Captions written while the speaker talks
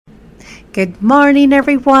Good morning,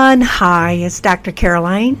 everyone. Hi, it's Dr.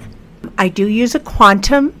 Caroline. I do use a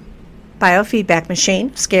quantum biofeedback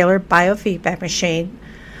machine, scalar biofeedback machine.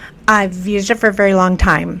 I've used it for a very long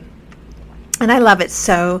time, and I love it.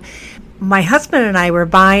 So my husband and I were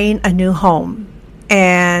buying a new home,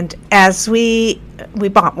 and as we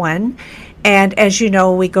bought one, and as you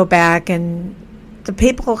know, we go back, and the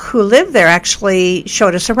people who live there actually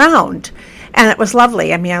showed us around, and it was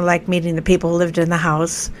lovely. I mean, I like meeting the people who lived in the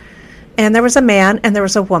house. And there was a man and there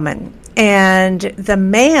was a woman. And the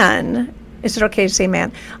man, is it okay to say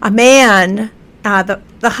man? A man,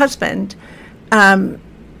 the husband,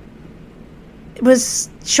 was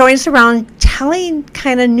showing us around,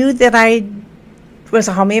 knew that I was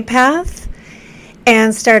a homeopath,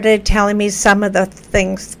 and started telling me some of the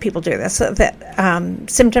things, people do this, that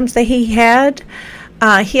symptoms that he had.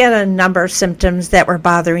 He had a number of symptoms that were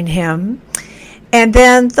bothering him. And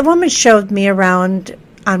then the woman showed me around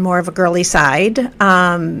on more of a girly side.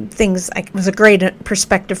 It was a great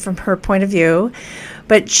perspective from her point of view,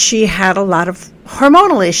 but she had a lot of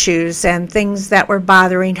hormonal issues and things that were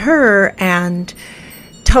bothering her, and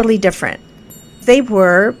totally different. They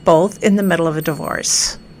were both in the middle of a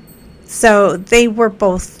divorce. So they were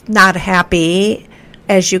both not happy,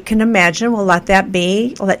 as you can imagine. We'll let that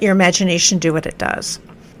be. Let your imagination do what it does.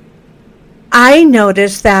 I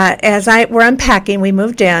noticed that as we're unpacking, we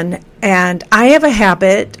moved in, and I have a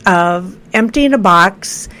to of emptying a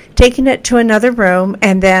box, taking it to another room,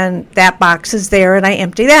 and then that box is there, and I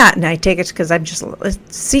empty that, and I take it because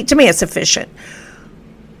to me, it's efficient.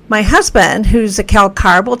 My husband, who's a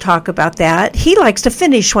cal-carb, will talk about that. He likes to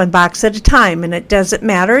finish one box at a time, and it doesn't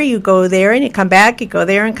matter. You go there and you come back, you go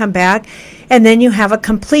there and come back, and then you have a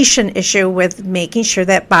completion issue with making sure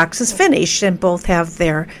that box is finished, and both have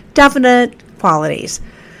their definite qualities.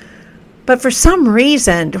 But for some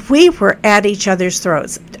reason, we were at each other's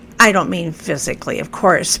throats. I don't mean physically, of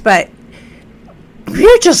course, but we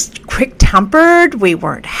were just quick-tempered. We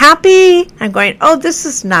weren't happy. I'm going, oh, this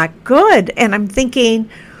is not good. And I'm thinking,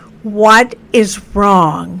 what is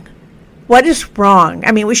wrong? What is wrong?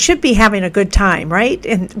 I mean, we should be having a good time, right?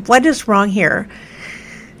 And what is wrong here?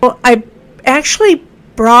 Well, I actually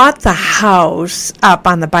brought the house up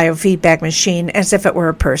on the biofeedback machine as if it were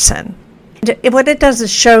a person. What it does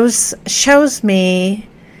is shows me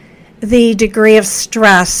the degree of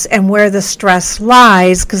stress and where the stress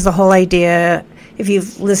lies, because the whole idea, if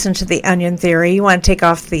you've listened to the onion theory, you want to take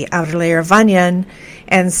off the outer layer of onion,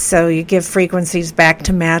 and so you give frequencies back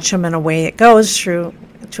to match them, and away it goes through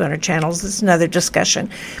 200 channels. It's another discussion,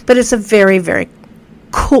 but it's a very, very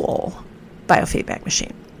cool biofeedback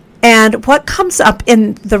machine. And what comes up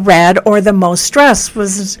in the red, or the most stress,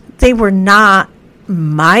 was they were not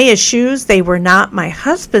my issues, they were not my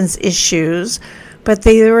husband's issues, but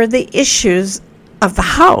they were the issues of the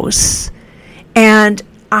house. And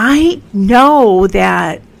I know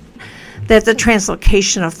that the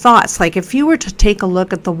translocation of thoughts, like if you were to take a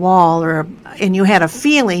look at the wall and you had a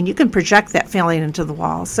feeling, you can project that feeling into the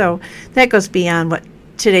wall. So that goes beyond what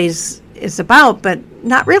today's is about, but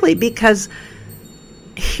not really, because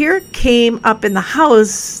here came up in the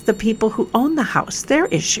house the people who own the house, their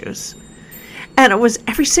issues. And it was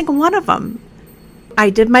every single one of them. I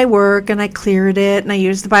did my work and I cleared it, and I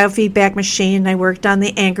used the biofeedback machine, and I worked on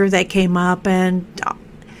the anger that came up and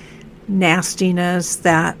nastiness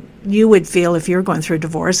that you would feel if you're going through a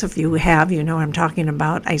divorce. If you have, you know what I'm talking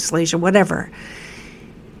about, isolation, whatever.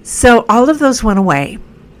 So all of those went away.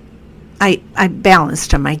 I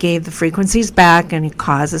balanced them. I gave the frequencies back, and it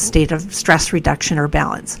caused a state of stress reduction or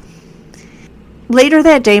balance. Later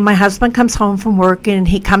that day, my husband comes home from work, and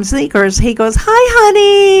he comes and he goes, hi,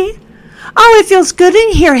 honey. Oh, it feels good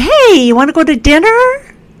in here. Hey, you want to go to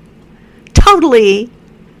dinner? Totally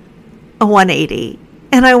a 180.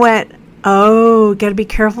 And I went, oh, got to be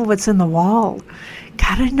careful what's in the wall.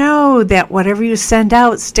 Got to know that whatever you send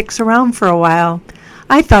out sticks around for a while.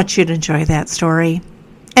 I thought you'd enjoy that story.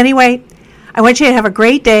 Anyway, I want you to have a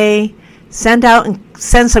great day. Send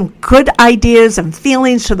some good ideas and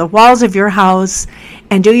feelings to the walls of your house,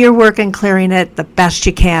 and do your work in clearing it the best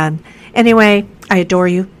you can. Anyway, I adore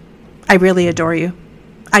you. I really adore you.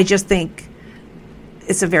 I just think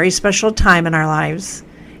it's a very special time in our lives,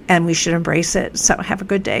 and we should embrace it. So have a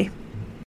good day.